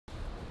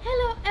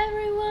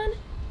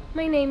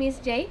My name is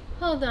Jay.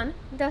 Hold on,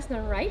 that's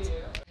not right.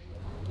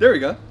 There we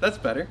go, that's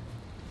better.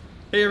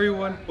 Hey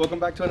everyone, welcome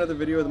back to another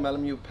video of the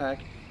Malamute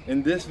Pack.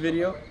 In this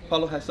video,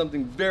 Paulo has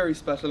something very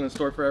special in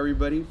store for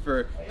everybody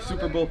for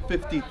Super Bowl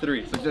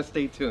 53, so just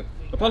stay tuned.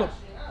 Apollo,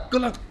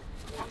 good luck!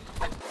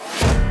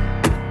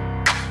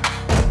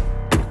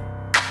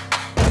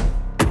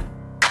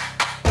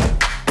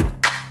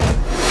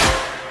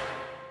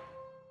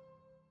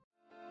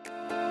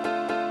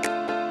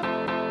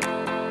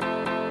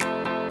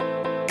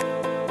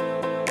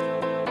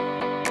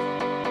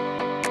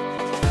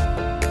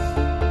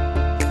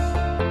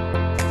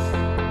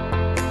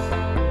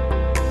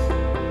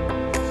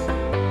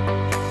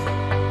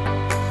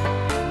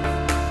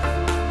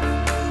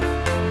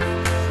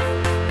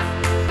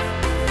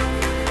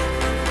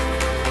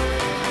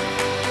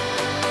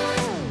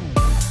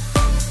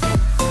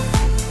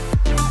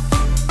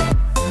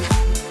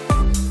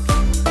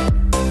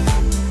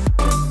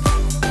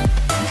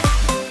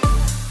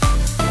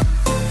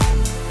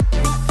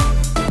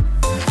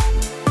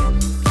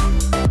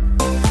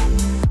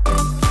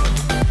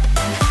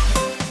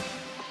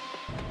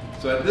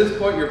 So at this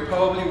point, you're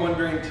probably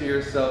wondering to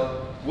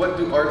yourself, what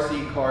do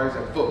RC cars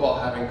and football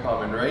have in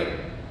common, right?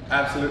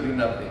 Absolutely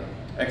nothing.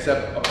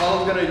 Except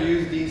Apollo's gonna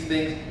use these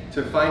things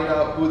to find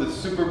out who the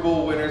Super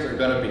Bowl winners are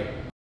gonna be.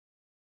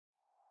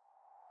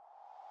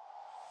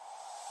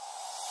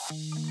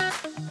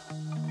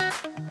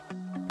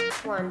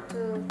 One,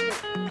 two,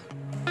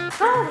 three.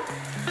 Go!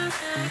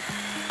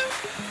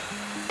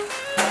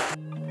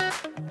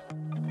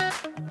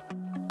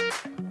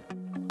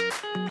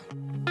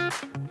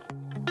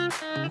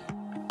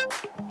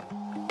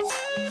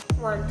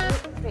 One, two,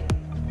 three.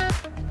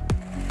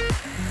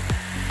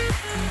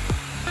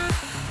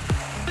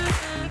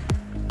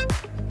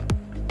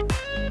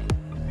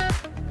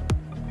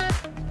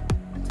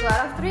 Two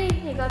out of three,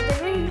 he got the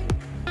green.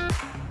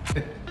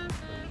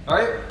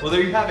 Alright, well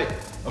there you have it.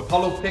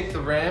 Apollo picked the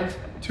Rams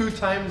 2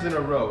 times in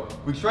a row.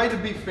 We tried to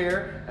be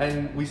fair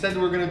and we said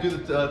we were going to do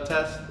the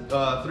test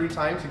 3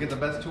 times to get the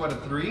best 2 out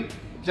of 3,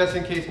 just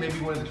in case maybe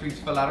one of the treats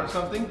fell out or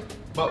something.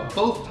 But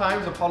both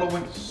times Apollo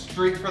went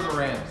straight for the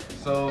Rams.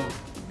 So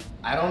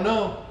I don't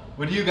know.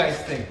 What do you guys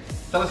think?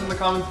 Tell us in the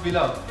comments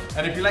below.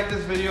 And if you like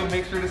this video,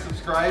 make sure to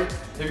subscribe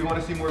if you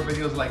want to see more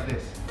videos like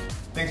this.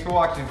 Thanks for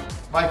watching.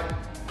 Bye.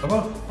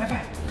 Apollo, bye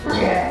bye.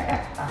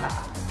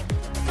 Yeah.